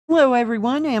Hello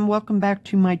everyone and welcome back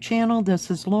to my channel. This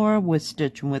is Laura with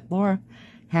Stitchin with Laura.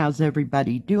 How's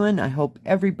everybody doing? I hope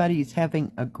everybody's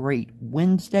having a great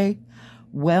Wednesday.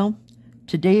 Well,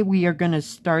 today we are going to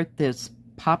start this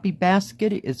Poppy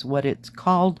Basket is what it's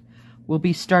called. We'll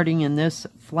be starting in this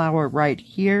flower right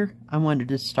here. I wanted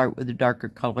to start with a darker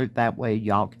color, that way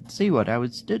y'all could see what I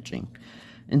was stitching.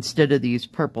 Instead of these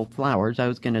purple flowers, I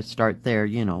was going to start there,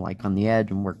 you know, like on the edge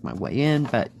and work my way in,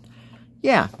 but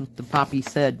yeah, the poppy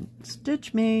said,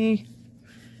 stitch me.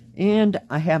 And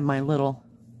I have my little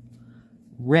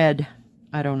red,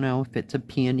 I don't know if it's a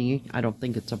peony. I don't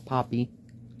think it's a poppy.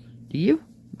 Do you?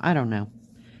 I don't know.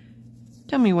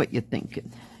 Tell me what you think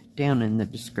down in the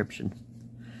description.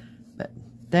 But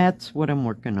that's what I'm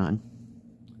working on.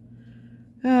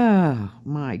 Oh,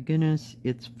 my goodness.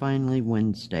 It's finally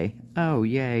Wednesday. Oh,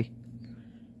 yay.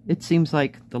 It seems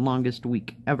like the longest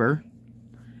week ever.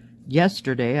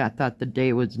 Yesterday, I thought the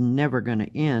day was never going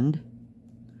to end.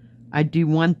 I'd do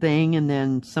one thing and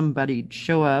then somebody'd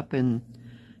show up and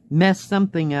mess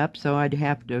something up, so I'd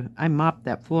have to... I mopped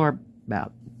that floor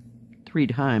about 3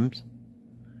 times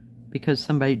because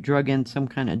somebody drug in some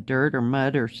kind of dirt or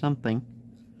mud or something.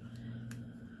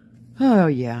 Oh,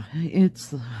 yeah,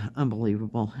 it's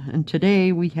unbelievable. And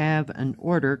today we have an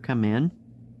order come in.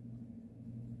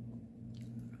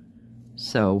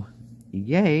 So,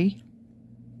 yay.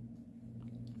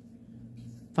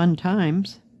 Fun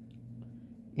times.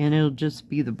 And it'll just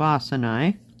be the boss and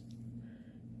I,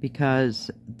 because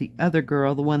the other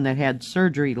girl, the one that had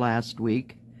surgery last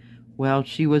week, well,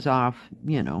 she was off,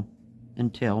 you know,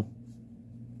 until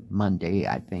Monday,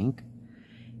 I think.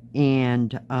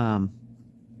 And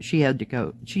she has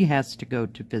to go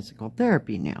to physical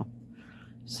therapy now.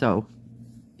 So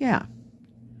yeah,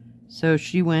 so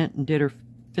she went and did her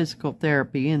physical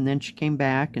therapy, and then she came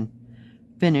back and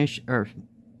finished or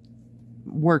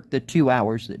worked the 2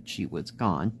 hours that she was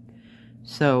gone.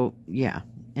 So yeah,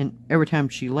 and every time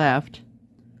she left,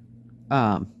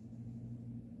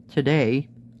 yesterday,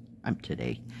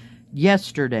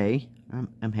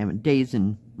 I'm having days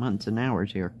and months and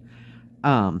hours here.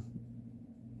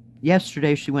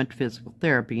 Yesterday she went to physical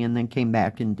therapy and then came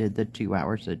back and did the 2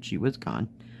 hours that she was gone,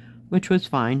 which was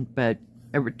fine. But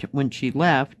when she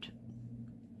left,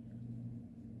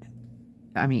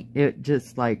 I mean, it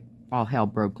just like all hell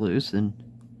broke loose, and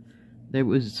there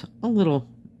was a little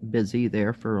busy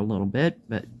there for a little bit,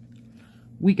 but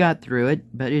we got through it.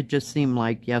 But it just seemed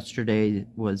like yesterday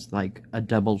was like a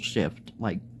double shift.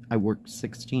 Like I worked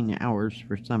 16 hours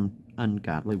for some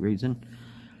ungodly reason.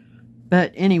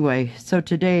 But anyway, so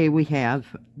today we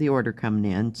have the order coming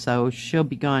in. So she'll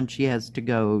be gone. She has to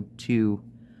go to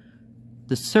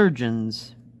the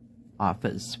surgeon's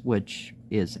office, which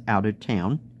is out of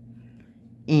town.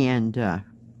 And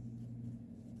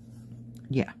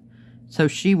yeah, so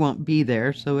she won't be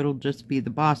there, so it'll just be the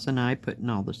boss and I putting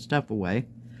all the stuff away.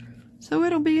 So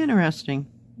it'll be interesting.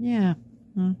 Yeah.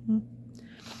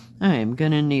 I am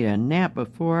going to need a nap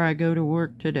before I go to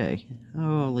work today.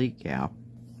 Holy cow.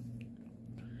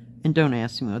 And don't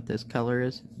ask me what this color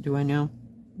is. Do I know?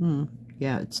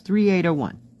 Yeah, it's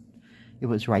 3801. It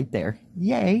was right there.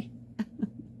 Yay!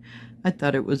 I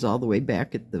thought it was all the way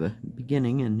back at the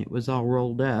beginning and it was all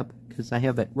rolled up, because I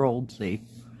have it rolled, see,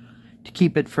 to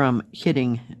keep it from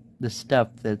hitting the stuff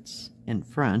that's in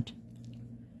front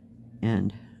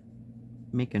and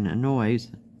making a noise.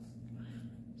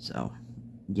 So,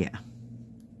 yeah.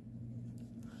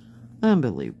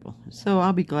 Unbelievable. So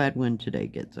I'll be glad when today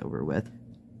gets over with.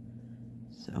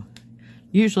 So,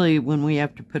 usually when we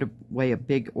have to put away a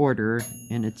big order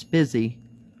and it's busy,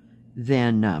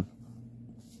 then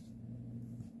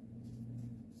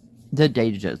the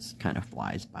day just kind of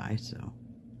flies by, so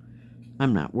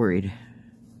I'm not worried.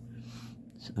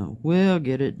 So we'll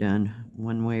get it done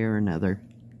one way or another.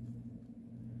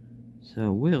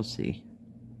 So we'll see.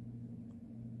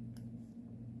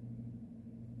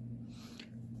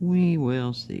 We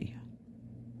will see.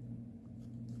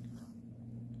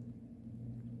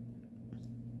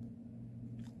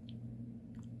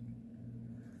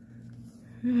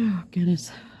 Oh,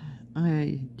 goodness.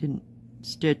 I didn't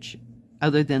stitch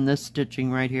other than this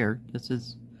stitching right here. This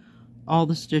is all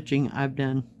the stitching I've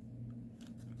done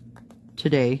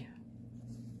today.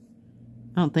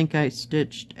 I don't think I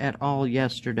stitched at all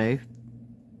yesterday.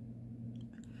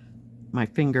 My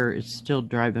finger is still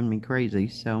driving me crazy,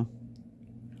 so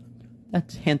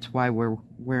that's hence why we're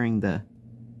wearing the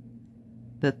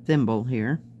thimble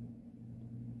here,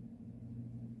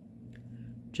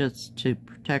 just to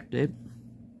protect it.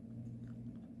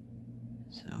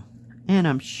 So, and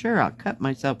I'm sure I'll cut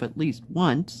myself at least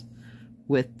once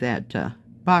with that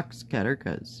box cutter,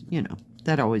 because, you know,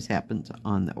 That always happens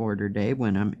on the order day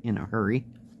when I'm in a hurry.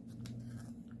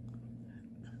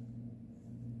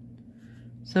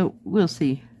 So we'll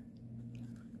see.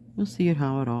 We'll see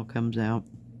how it all comes out.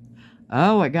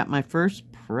 Oh, I got my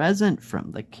first present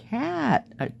from the cat.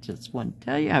 I just want to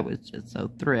tell you, I was just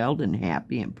so thrilled and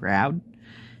happy and proud.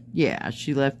 Yeah,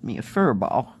 she left me a fur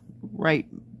ball right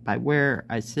by where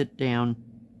I sit down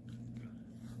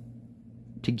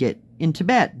to get into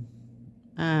bed.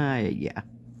 Yeah,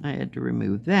 I had to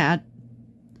remove that.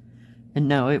 And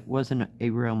no, it wasn't a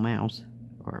real mouse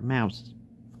or a mouse.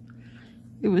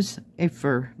 It was a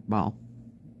fur ball.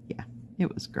 Yeah,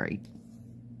 it was great.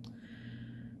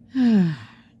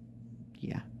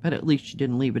 Yeah, but at least she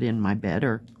didn't leave it in my bed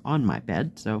or on my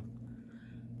bed, so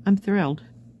I'm thrilled.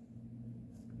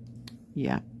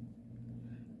 Yeah,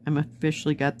 I'm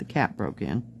officially got the cat broke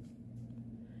in.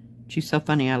 She's so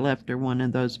funny, I left her one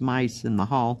of those mice in the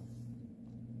hall.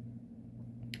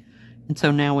 And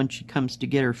so now when she comes to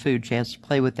get her food, she has to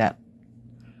play with that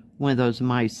one of those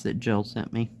mice that Jill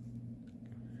sent me.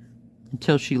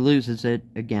 Until she loses it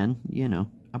again, you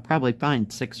know. I'll probably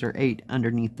find 6 or 8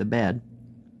 underneath the bed.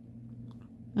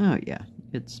 Oh yeah,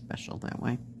 it's special that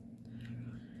way.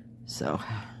 So,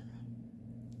 I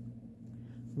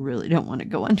really don't want to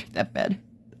go under that bed.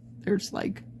 There's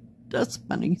like dust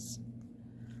bunnies.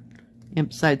 And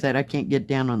besides that, I can't get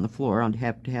down on the floor. I'll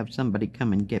have to have somebody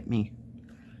come and get me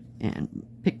and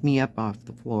pick me up off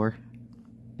the floor.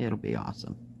 It'll be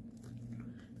awesome.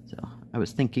 So, I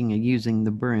was thinking of using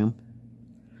the broom.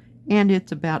 And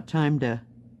it's about time to,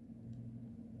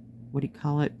 what do you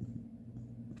call it?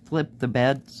 Flip the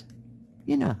beds.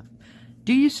 You know,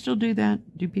 do you still do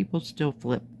that? Do people still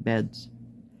flip beds?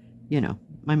 You know,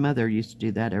 my mother used to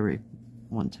do that every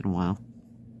once in a while.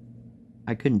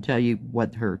 I couldn't tell you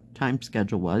what her time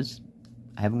schedule was.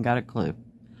 I haven't got a clue.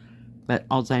 But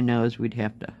all I know is we'd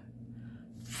have to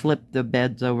flip the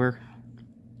beds over.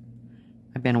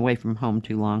 I've been away from home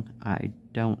too long. I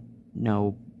don't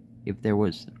know if there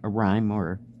was a rhyme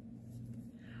or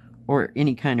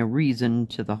any kind of reason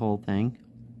to the whole thing.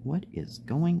 What is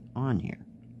going on here?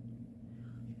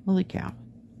 Holy cow.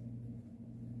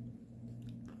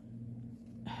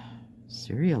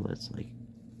 Seriously.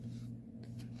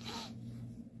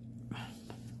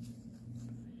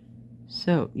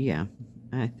 So, yeah,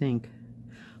 I think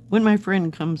when my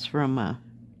friend comes from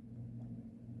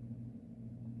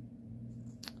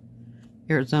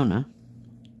Arizona,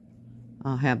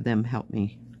 I'll have them help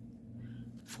me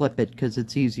flip it because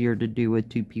it's easier to do with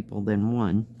 2 people than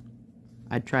 1.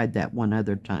 I tried that one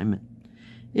other time.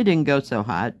 It didn't go so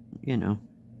hot, you know.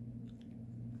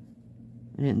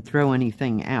 I didn't throw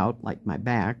anything out, like my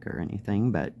back or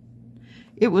anything, but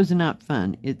it was not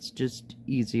fun. It's just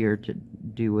easier to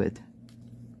do with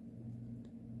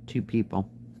 2 people.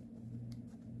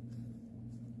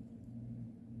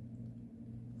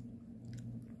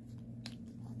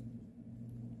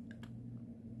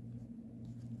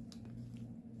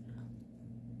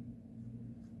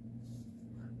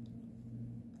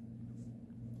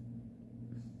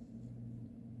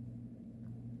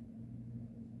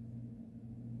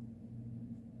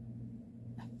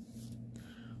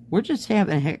 We're just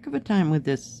having a heck of a time with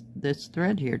this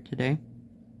thread here today.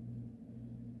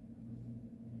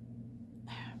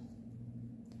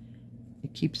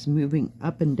 It keeps moving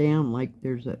up and down like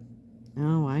there's a...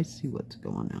 Oh, I see what's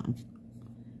going on.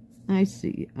 I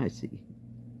see.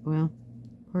 Well,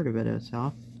 part of it is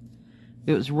off.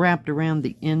 It was wrapped around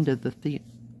the end of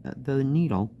the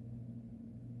needle.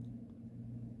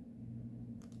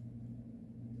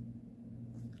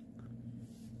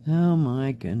 Oh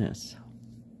my goodness.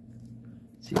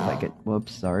 See if I could,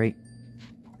 whoops, sorry.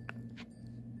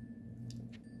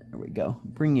 There we go.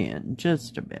 Bring in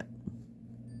just a bit.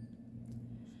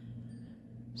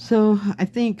 So, I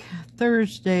think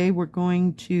Thursday we're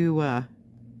going to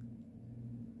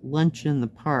lunch in the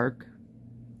park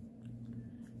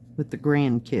with the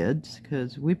grandkids,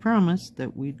 because we promised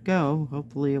that we'd go.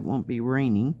 Hopefully it won't be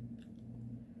raining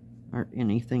or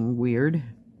anything weird.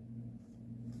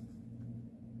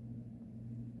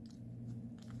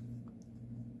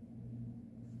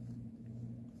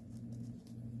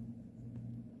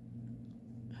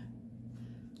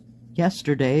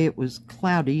 Yesterday it was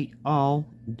cloudy all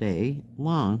day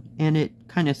long, and it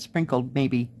kind of sprinkled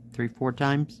maybe 3-4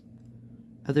 times.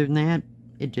 Other than that,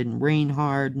 it didn't rain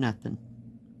hard, nothing.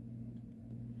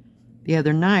 The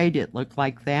other night it looked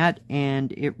like that,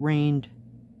 and it rained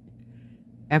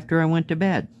after I went to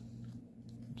bed.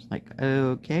 It's like,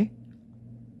 okay.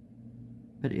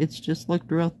 But it's just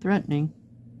looked real threatening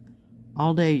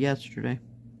all day yesterday.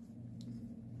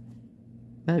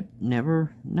 But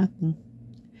never, nothing.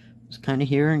 It's kind of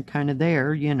here and kind of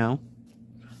there, you know,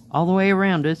 all the way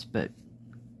around us, but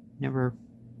never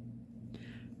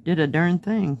did a darn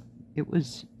thing. It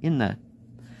was in the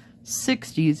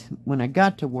 60s when I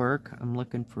got to work. I'm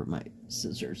looking for my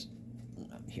scissors.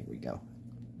 Here we go.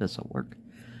 This will work.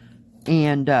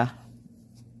 And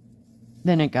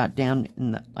then it got down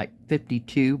in the like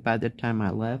 52 by the time I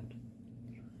left.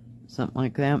 Something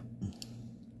like that.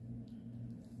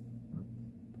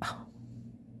 Oh,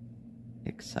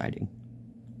 exciting.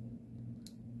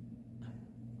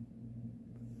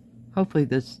 Hopefully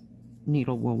this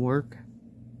needle will work.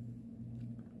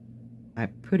 I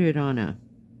put it on a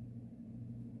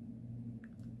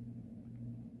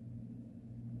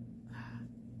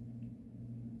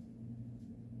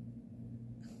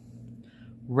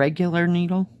regular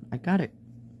needle. I got it.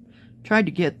 Tried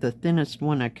to get the thinnest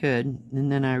one I could,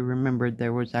 and then I remembered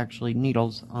there was actually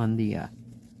needles on the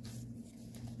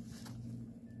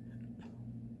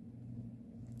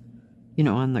you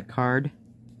know, on the card,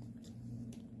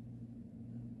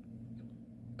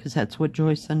 because that's what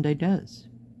Joy Sunday does.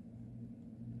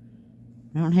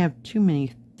 I don't have too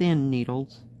many thin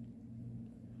needles.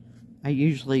 I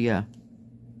usually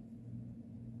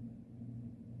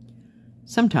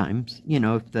sometimes, you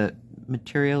know, if the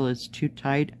material is too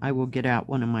tight, I will get out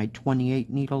one of my 28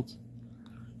 needles,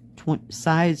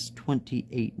 size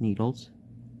 28 needles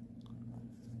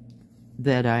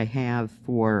that I have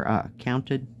for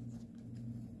counted.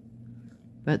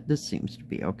 But this seems to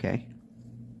be okay.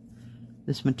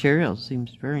 This material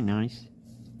seems very nice.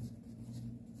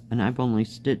 And I've only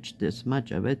stitched this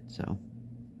much of it, so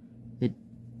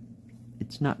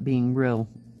it's not being real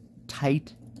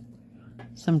tight.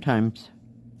 Sometimes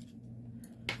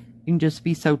it can just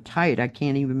be so tight I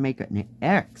can't even make an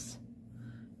X.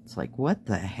 It's like, what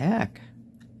the heck?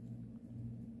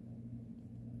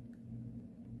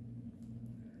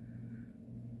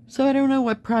 So I don't know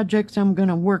what projects I'm going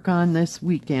to work on this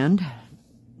weekend.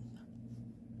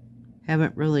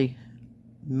 Haven't really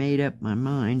made up my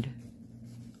mind.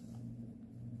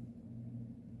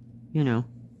 You know,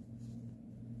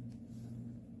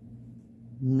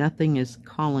 nothing is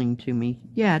calling to me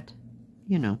yet,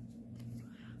 you know.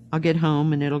 I'll get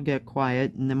home and it'll get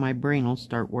quiet and then my brain will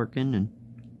start working, and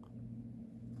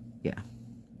yeah.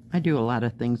 I do a lot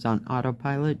of things on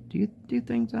autopilot. Do you do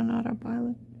things on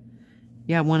autopilot?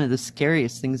 Yeah, one of the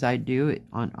scariest things I do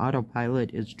on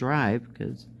autopilot is drive,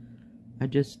 because I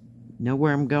just know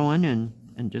where I'm going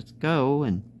and just go,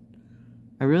 and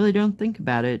I really don't think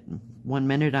about it. One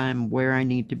minute I'm where I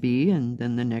need to be, and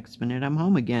then the next minute I'm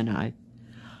home again.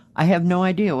 I have no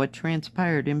idea what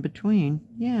transpired in between.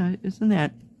 Yeah, isn't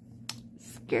that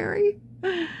scary?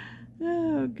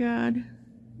 Oh, God.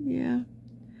 Yeah.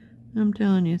 I'm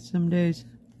telling you, some days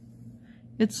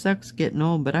it sucks getting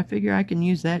old, but I figure I can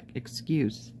use that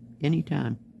excuse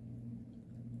anytime.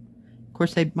 Of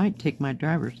course, they might take my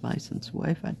driver's license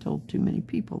away if I told too many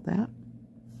people that.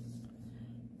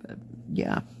 But,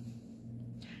 yeah.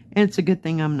 And it's a good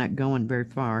thing I'm not going very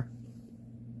far,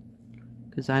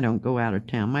 because I don't go out of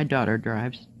town. My daughter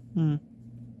drives.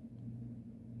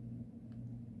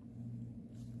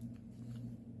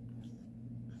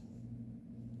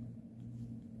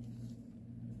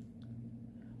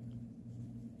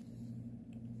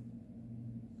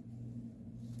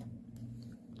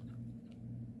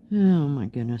 Oh my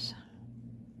goodness.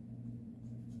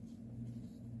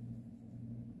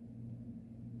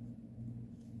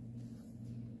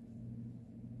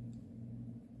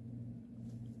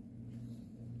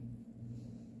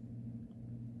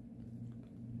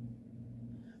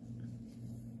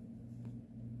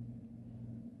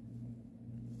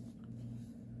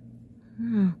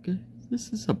 Okay,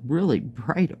 this is a really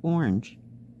bright orange.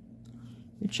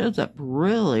 It shows up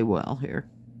really well here.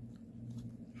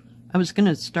 I was going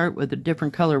to start with a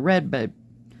different color red, but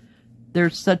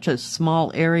there's such a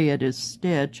small area to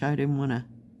stitch. I didn't want to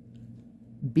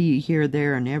be here,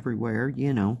 there, and everywhere,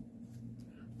 you know.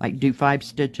 Like do 5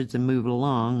 stitches and move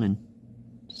along and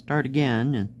start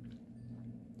again. And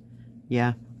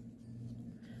yeah.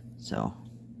 So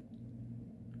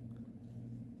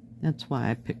that's why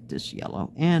I picked this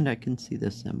yellow. And I can see the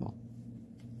symbol.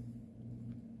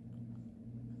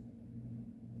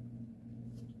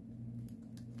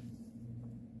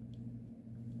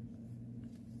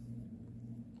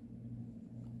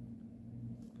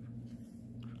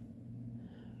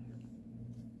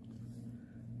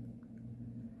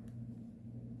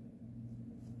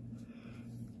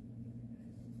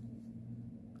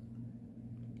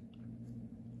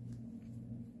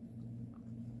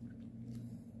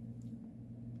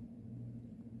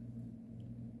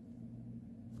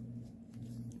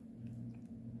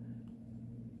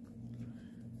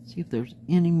 See if there's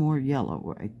any more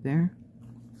yellow right there.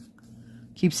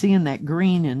 Keep seeing that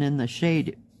green, and in the shade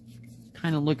it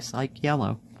kind of looks like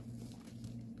yellow.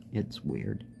 It's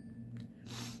weird.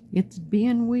 It's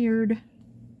being weird.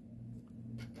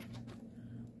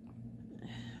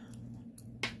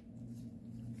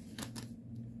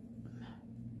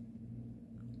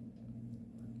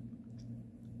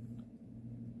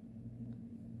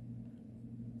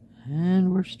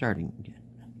 And we're starting again.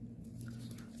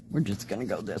 We're just going to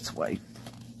go this way.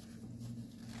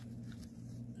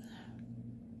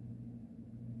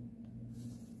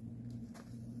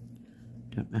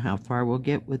 Don't know how far we'll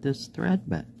get with this thread,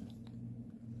 but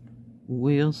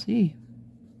we'll see.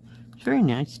 It's very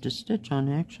nice to stitch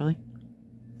on, actually.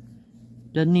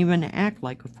 Doesn't even act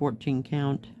like a 14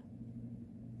 count.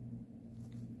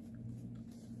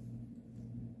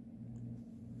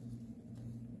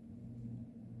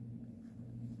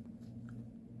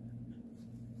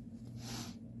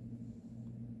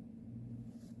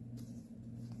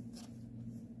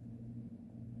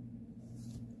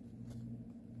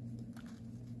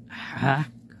 Ah,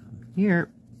 come here.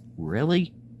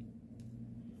 Really?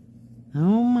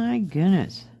 Oh my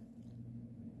goodness.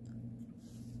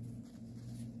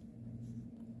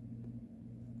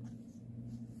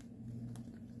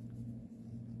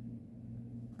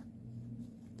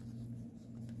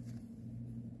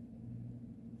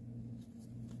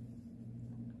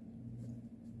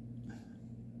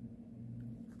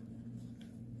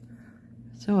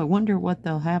 So I wonder what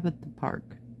they'll have at the park.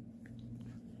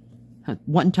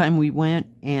 One time we went,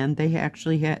 and they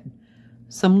actually had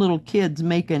some little kids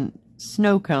making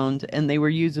snow cones, and they were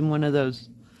using one of those,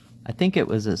 I think it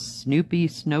was a Snoopy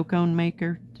snow cone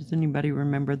maker. Does anybody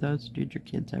remember those? Did your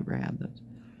kids ever have those?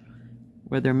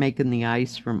 Where they're making the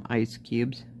ice from ice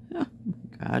cubes. Oh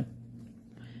my God.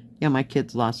 Yeah, my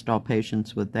kids lost all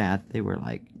patience with that. They were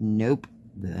like, nope,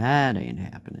 that ain't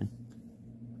happening.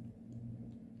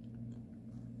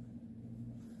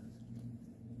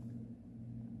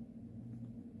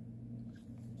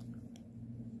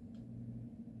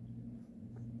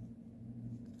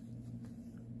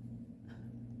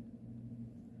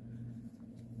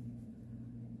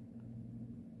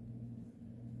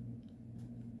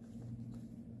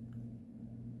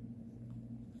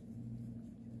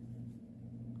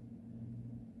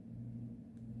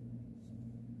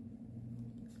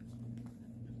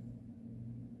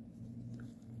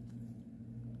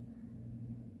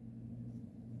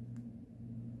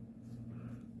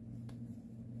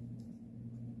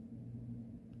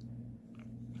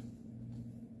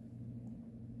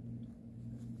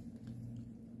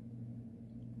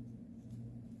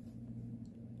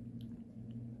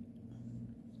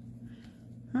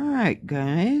 Alright,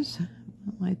 guys,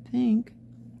 well, I think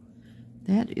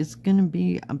that is going to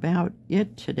be about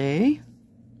it today.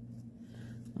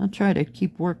 I'll try to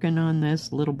keep working on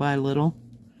this little by little,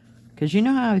 because you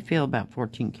know how I feel about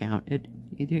 14 count. It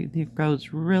either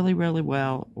goes really, really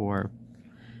well, or,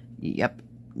 yep,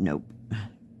 nope.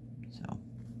 So,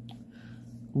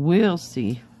 we'll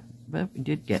see. But we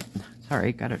did get, sorry,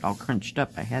 I got it all crunched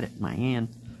up. I had it in my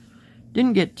hand.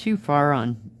 Didn't get too far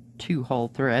on 2 whole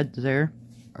threads there.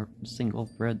 Or single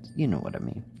threads, you know what I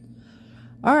mean.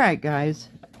 Alright guys,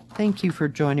 thank you for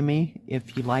joining me.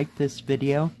 If you like this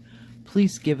video,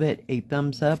 please give it a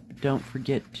thumbs up. Don't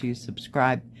forget to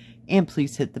subscribe, and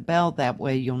please hit the bell. That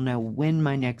way you'll know when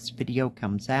my next video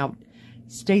comes out.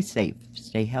 Stay safe,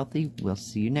 stay healthy. We'll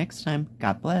see you next time.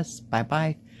 God bless. Bye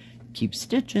bye. Keep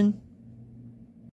stitching.